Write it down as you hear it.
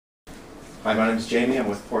Hi, my name is Jamie. I'm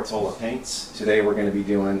with Portola Paints. Today we're going to be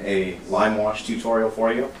doing a lime wash tutorial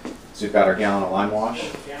for you. So we've got our gallon of lime wash,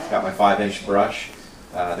 got my 5-inch brush.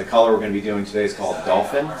 The color we're going to be doing today is called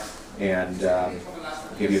Dolphin, and I'll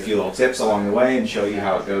give you a few little tips along the way and show you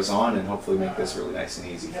how it goes on and hopefully make this really nice and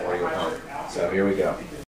easy for you at home. So here we go.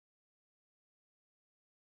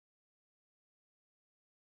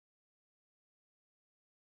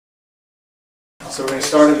 So we're going to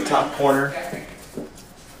start at the top corner,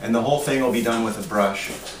 and the whole thing will be done with a brush.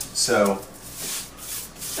 So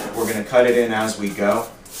we're going to cut it in as we go.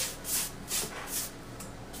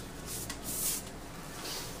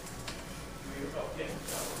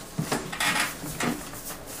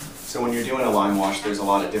 So when you're doing a lime wash, there's a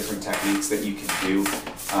lot of different techniques that you can do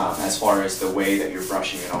as far as the way that you're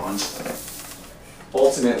brushing it on.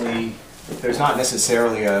 Ultimately, there's not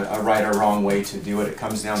necessarily a right or wrong way to do it. It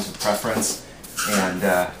comes down to preference and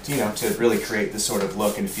to really create the sort of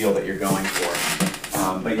look and feel that you're going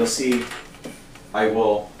for. But you'll see I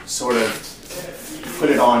will sort of put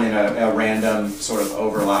it on in a random sort of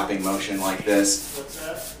overlapping motion like this.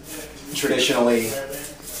 Traditionally,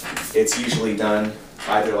 it's usually done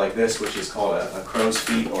either like this, which is called a crow's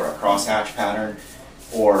feet or a crosshatch pattern,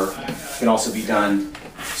 or it can also be done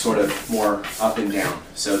sort of more up and down.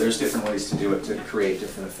 So there's different ways to do it to create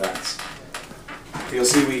different effects. You'll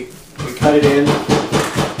see we cut it in,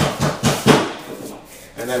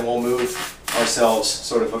 and then we'll move ourselves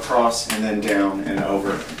sort of across and then down and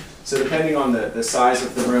over. So depending on the size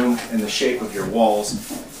of the room and the shape of your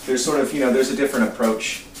walls, there's sort of, there's a different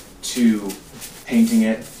approach to painting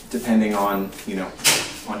it depending on,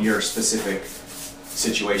 on your specific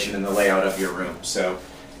situation and the layout of your room. So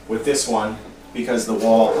with this one, because the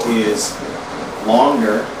wall is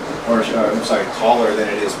longer, or taller than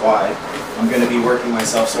it is wide, I'm going to be working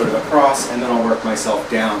myself sort of across, and then I'll work myself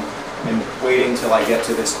down and waiting till I get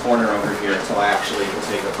to this corner over here until I actually can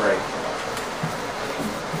take a break.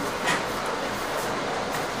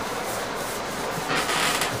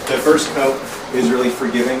 The first coat is really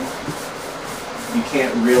forgiving. You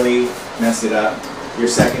can't really mess it up. Your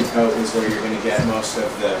second coat is where you're going to get most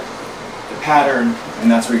of the pattern, and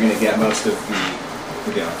that's where you're going to get most of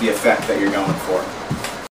the effect that you're going for.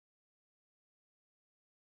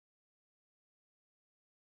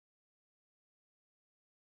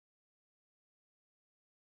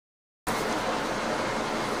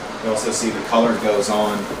 You also see the color goes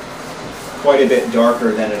on quite a bit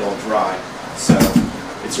darker than it'll dry. So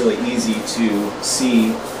it's really easy to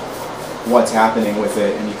see what's happening with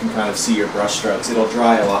it, and you can kind of see your brush strokes. It'll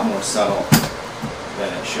dry a lot more subtle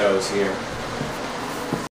than it shows here.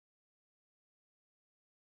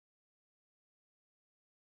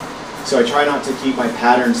 So I try not to keep my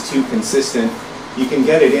patterns too consistent. You can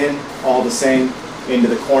get it in all the same into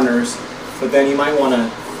the corners, but then you might want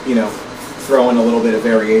to, throw in a little bit of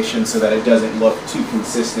variation so that it doesn't look too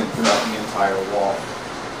consistent throughout the entire wall.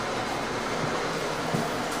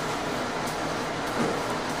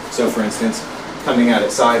 So for instance, coming at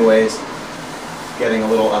it sideways, getting a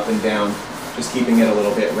little up and down, just keeping it a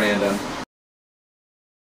little bit random.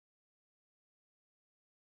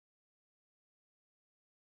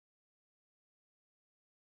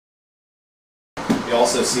 You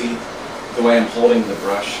also see the way I'm holding the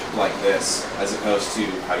brush like this, as opposed to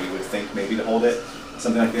how you would think maybe to hold it.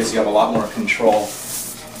 Something like this, you have a lot more control,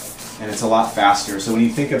 and it's a lot faster. So when you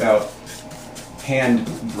think about hand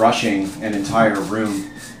brushing an entire room,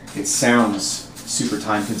 it sounds super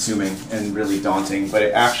time consuming and really daunting, but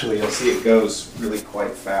it actually, you'll see it goes really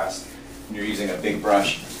quite fast when you're using a big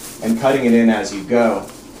brush. And cutting it in as you go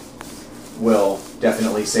will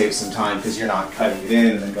definitely save some time because you're not cutting it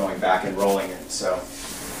in and then going back and rolling it. So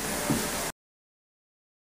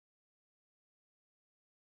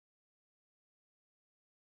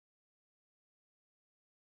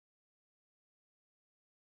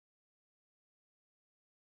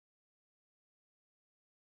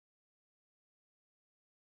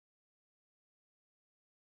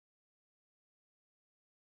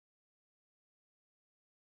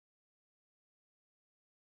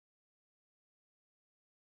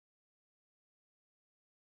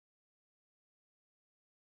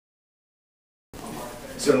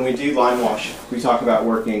So when we do lime wash, we talk about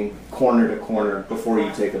working corner to corner before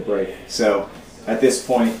you take a break. So at this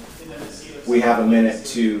point, we have a minute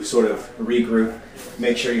to sort of regroup,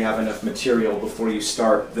 make sure you have enough material before you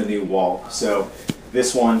start the new wall. So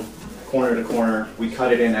this one, corner to corner, we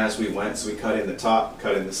cut it in as we went. So we cut in the top,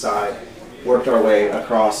 cut in the side, worked our way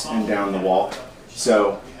across and down the wall.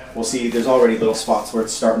 So we'll see there's already little spots where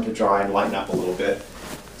it's starting to dry and lighten up a little bit.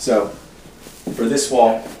 So for this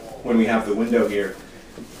wall, when we have the window here,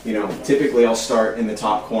 typically I'll start in the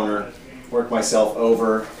top corner work myself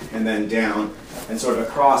over and then down and sort of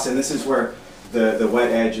across, and this is where the wet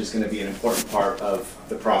edge is going to be an important part of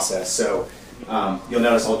the process. So you'll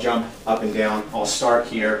notice I'll jump up and down. I'll start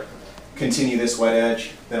here, continue this wet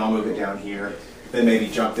edge, then I'll move it down here, then maybe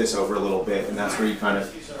jump this over a little bit, and that's where you kind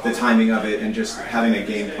of, the timing of it and just having a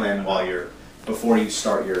game plan while before you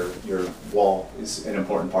start your wall is an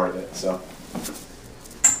important part of it. So.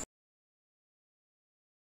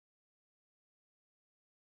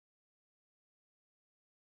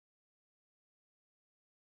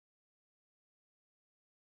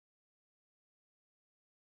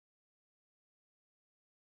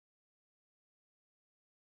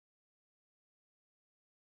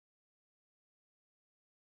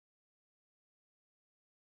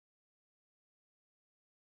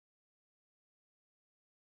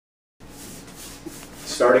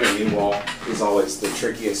 Starting a new wall is always the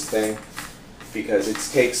trickiest thing because it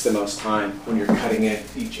takes the most time when you're cutting in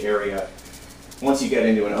each area. Once you get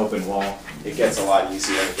into an open wall, it gets a lot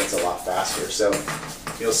easier and it gets a lot faster. So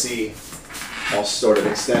you'll see I'll sort of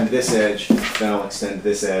extend this edge, then I'll extend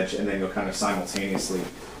this edge, and then you'll kind of simultaneously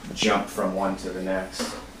jump from one to the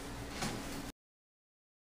next.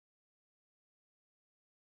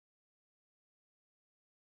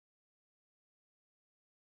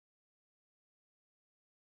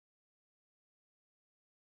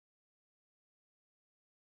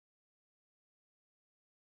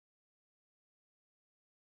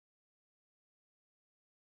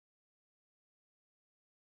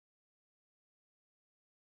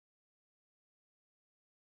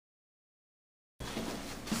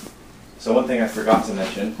 So one thing I forgot to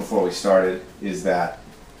mention before we started is that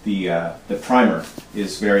the primer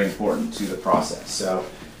is very important to the process. So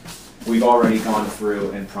we've already gone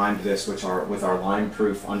through and primed this with our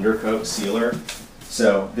lime-proof undercoat sealer.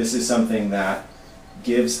 So this is something that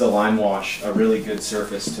gives the lime wash a really good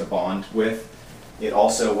surface to bond with. It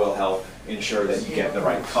also will help ensure that you get the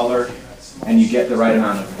right color and you get the right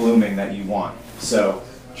amount of blooming that you want. So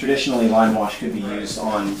traditionally lime wash could be used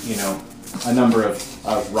on, a number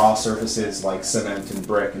of raw surfaces like cement and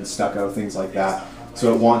brick and stucco, things like that.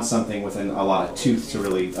 So it wants something with a lot of tooth to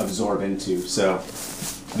really absorb into. So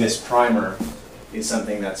this primer is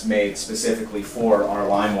something that's made specifically for our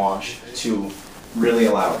lime wash to really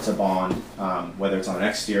allow it to bond, whether it's on an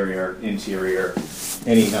exterior, interior,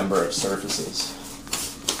 any number of surfaces.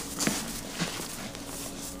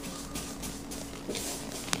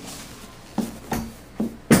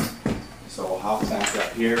 So we'll hop back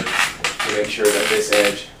up here to make sure that this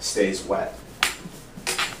edge stays wet.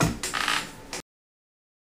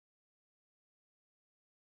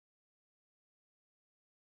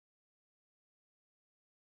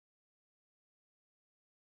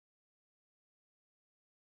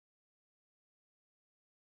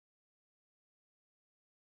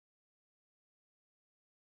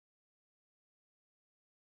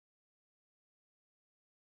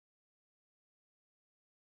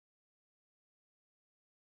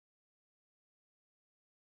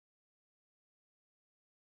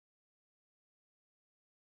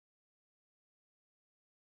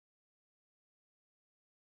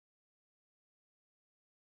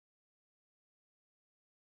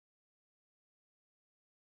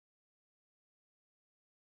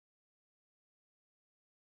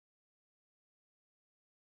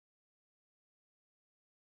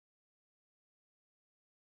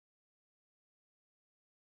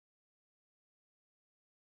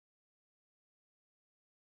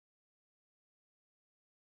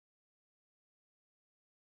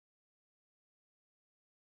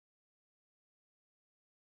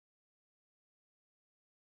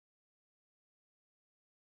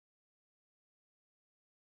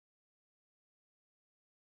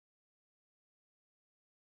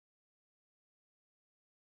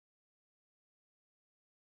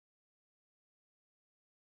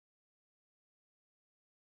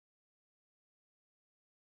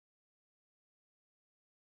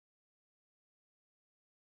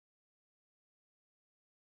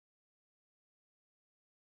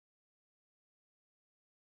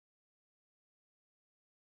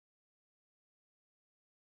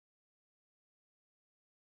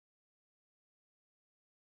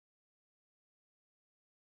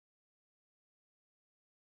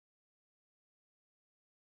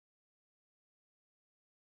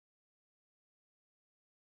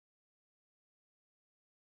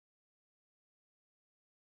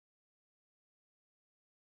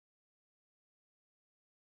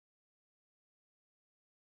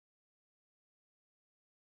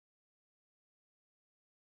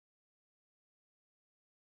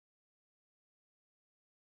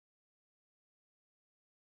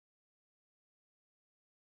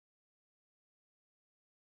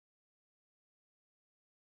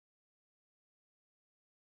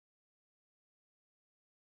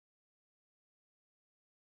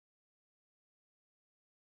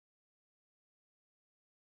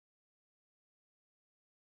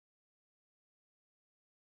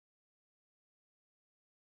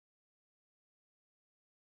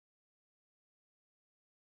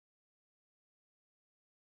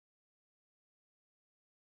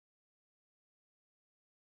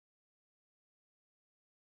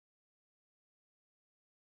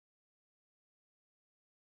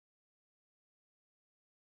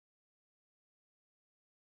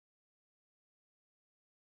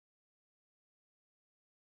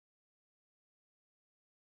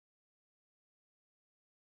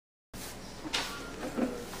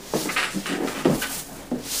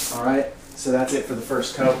 All right, so that's it for the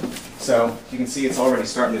first coat. So you can see it's already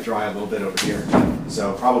starting to dry a little bit over here.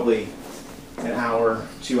 So probably an hour,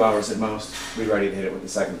 2 hours at most, we'll be ready to hit it with the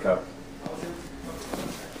second coat.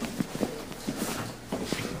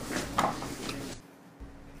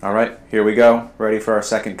 All right, here we go, ready for our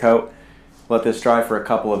second coat. Let this dry for a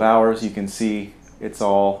couple of hours. You can see it's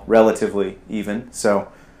all relatively even.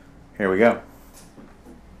 So here we go.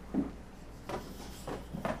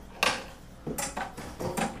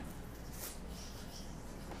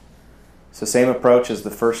 So same approach as the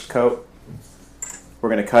first coat. We're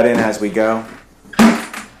going to cut in as we go.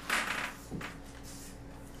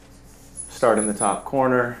 Start in the top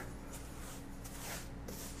corner.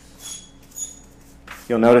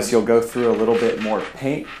 You'll notice you'll go through a little bit more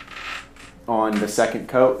paint on the second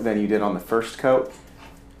coat than you did on the first coat.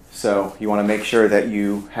 So you want to make sure that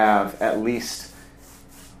you have at least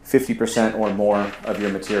 50% or more of your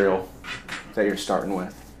material that you're starting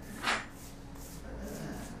with.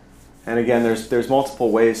 And again, there's multiple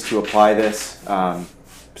ways to apply this,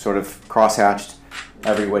 sort of cross-hatched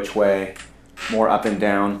every which way, more up and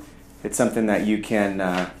down. It's something that you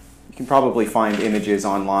can probably find images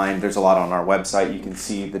online. There's a lot on our website. You can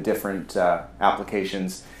see the different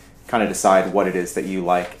applications, kind of decide what it is that you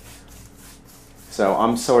like. So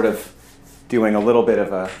I'm sort of doing a little bit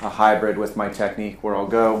of a hybrid with my technique where I'll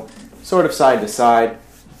go sort of side to side,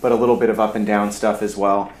 but a little bit of up and down stuff as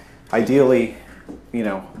well. Ideally, you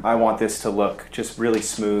know, I want this to look just really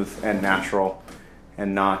smooth and natural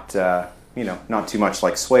and not, you know, not too much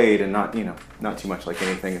like suede and not, you know, not too much like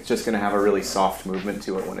anything. It's just going to have a really soft movement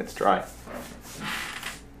to it when it's dry.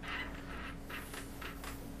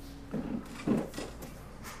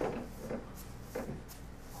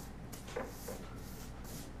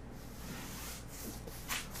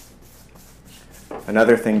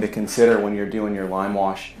 Another thing to consider when you're doing your lime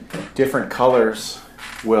wash, different colors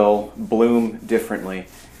will bloom differently.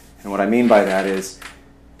 And what I mean by that is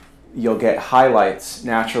you'll get highlights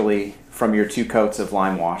naturally from your two coats of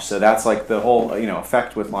lime wash. So that's like the whole, you know,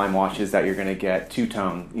 effect with lime wash is that you're going to get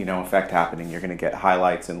two-tone, you know, effect happening. You're going to get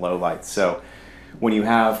highlights and lowlights. So when you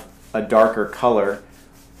have a darker color,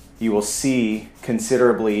 you will see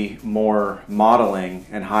considerably more modeling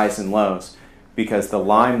and highs and lows because the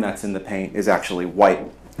lime that's in the paint is actually white.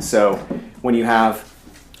 So when you have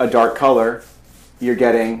a dark color, you're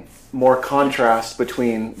getting more contrast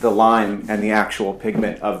between the lime and the actual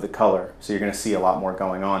pigment of the color. So you're going to see a lot more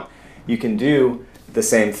going on. You can do the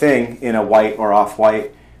same thing in a white or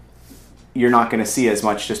off-white. You're not going to see as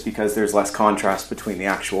much just because there's less contrast between the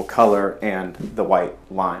actual color and the white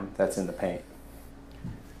lime that's in the paint.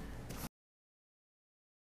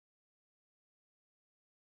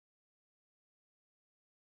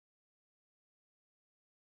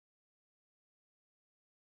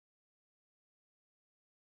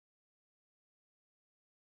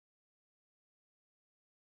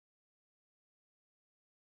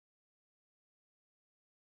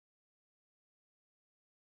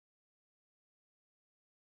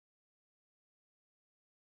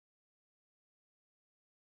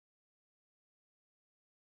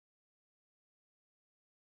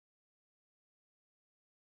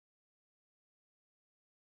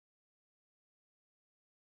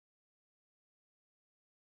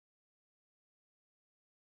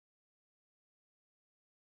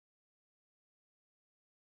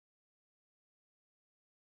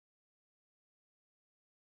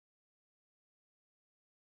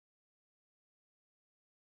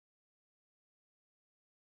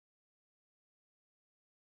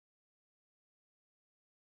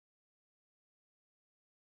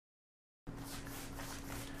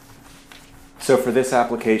 So for this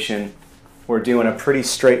application, we're doing a pretty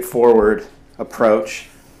straightforward approach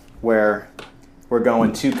where we're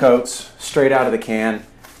going two coats straight out of the can,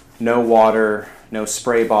 no water, no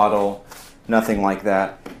spray bottle, nothing like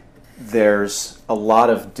that. There's a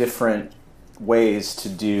lot of different ways to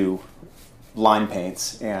do lime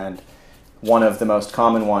paints, and one of the most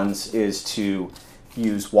common ones is to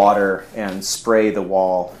use water and spray the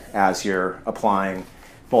wall as you're applying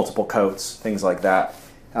multiple coats, things like that.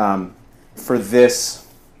 For this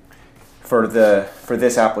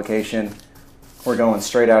application, we're going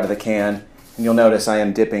straight out of the can, and you'll notice I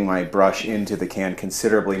am dipping my brush into the can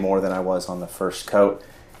considerably more than I was on the first coat.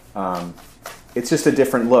 It's just a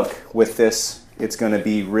different look. With this, it's going to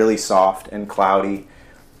be really soft and cloudy.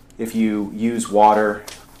 If you use water,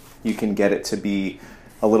 you can get it to be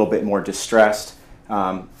a little bit more distressed.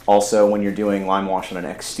 Also, when you're doing lime wash on an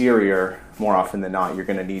exterior, more often than not, you're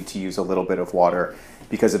going to need to use a little bit of water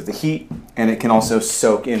because of the heat, and it can also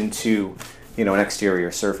soak into an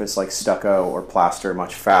exterior surface like stucco or plaster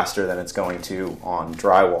much faster than it's going to on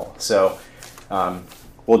drywall. So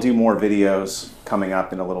we'll do more videos coming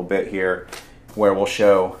up in a little bit here where we'll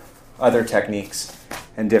show other techniques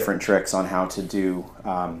and different tricks on how to do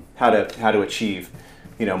how to achieve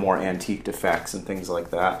more antique effects and things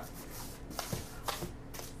like that.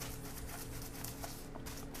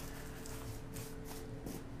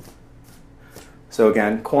 So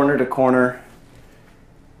again, corner to corner,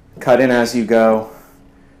 cut in as you go.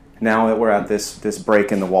 Now that we're at this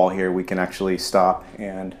break in the wall here, we can actually stop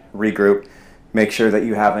and regroup. Make sure that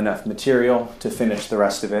you have enough material to finish the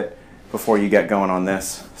rest of it before you get going on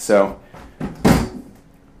this. So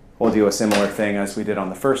we'll do a similar thing as we did on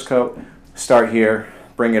the first coat. Start here,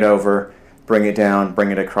 bring it over, bring it down,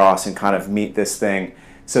 bring it across, and kind of meet this thing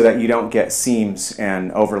so that you don't get seams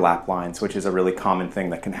and overlap lines, which is a really common thing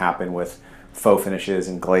that can happen with faux finishes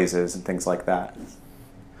and glazes and things like that.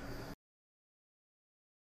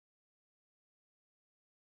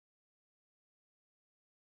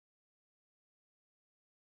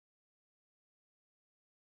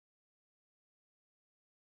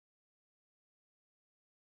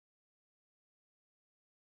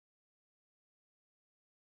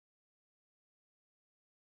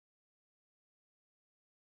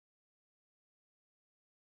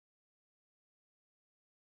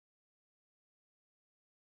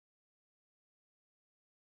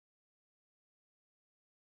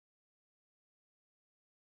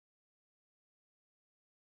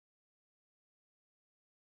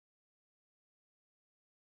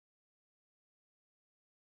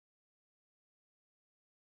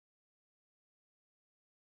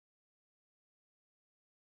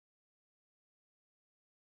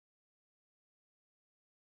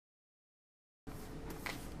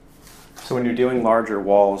 So when you're doing larger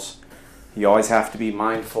walls, you always have to be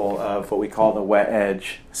mindful of what we call the wet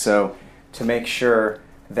edge. So to make sure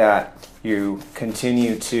that you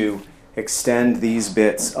continue to extend these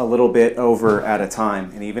bits a little bit over at a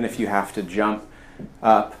time, and even if you have to jump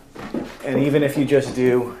up, and even if you just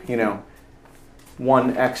do,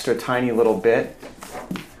 one extra tiny little bit,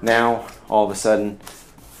 now all of a sudden,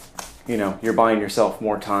 you're buying yourself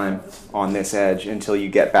more time on this edge until you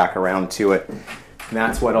get back around to it. And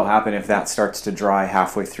that's what'll happen if that starts to dry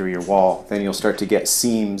halfway through your wall. Then you'll start to get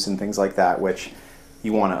seams and things like that, which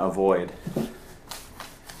you want to avoid.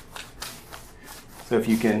 So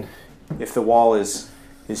if the wall is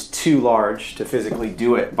too large to physically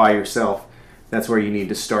do it by yourself, that's where you need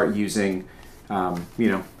to start using, more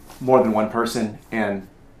than one person and,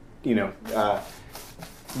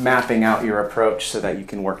 mapping out your approach so that you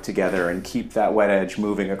can work together and keep that wet edge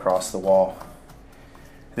moving across the wall.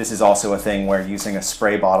 This is also a thing where using a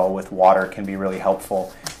spray bottle with water can be really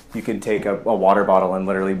helpful. You can take a water bottle and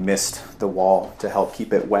literally mist the wall to help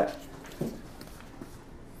keep it wet.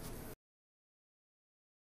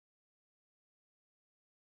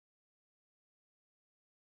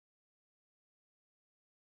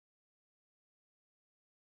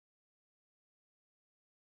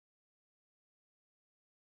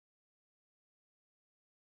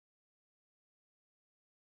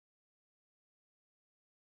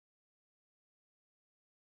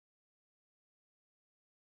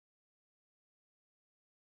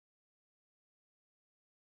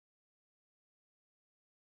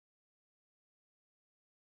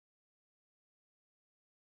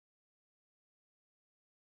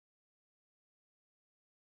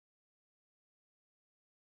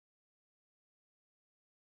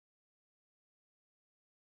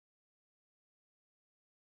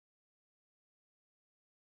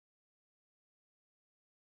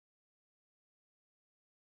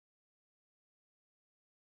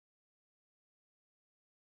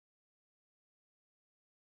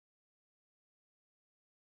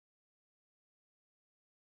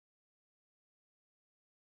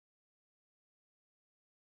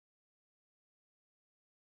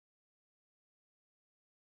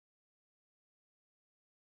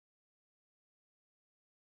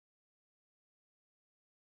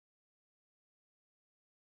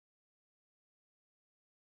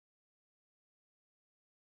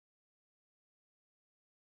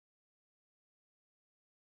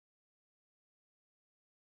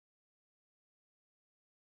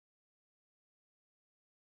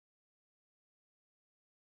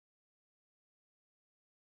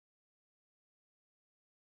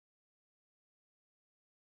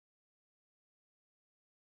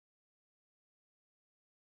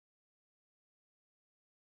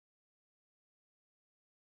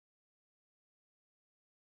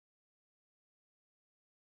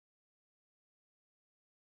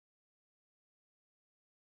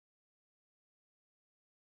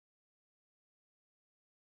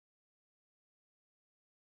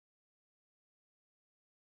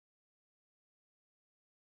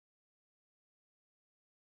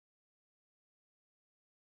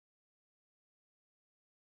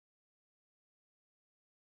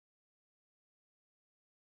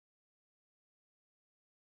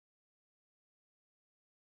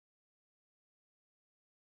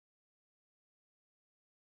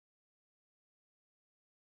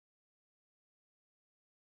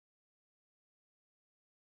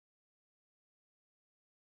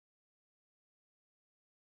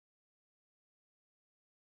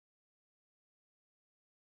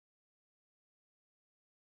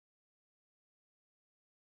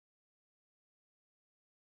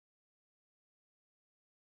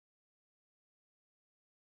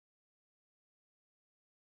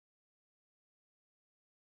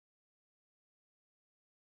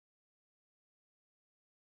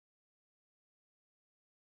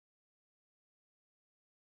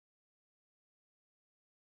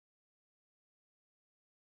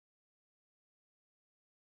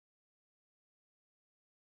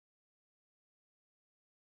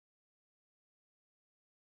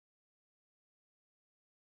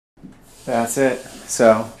 That's it.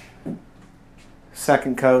 So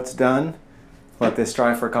second coat's done. Let this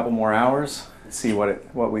dry for a couple more hours. See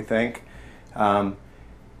what we think.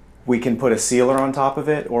 We can put a sealer on top of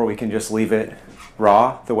it, or we can just leave it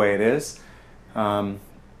raw the way it is. I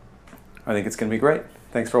think it's going to be great.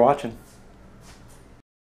 Thanks for watching.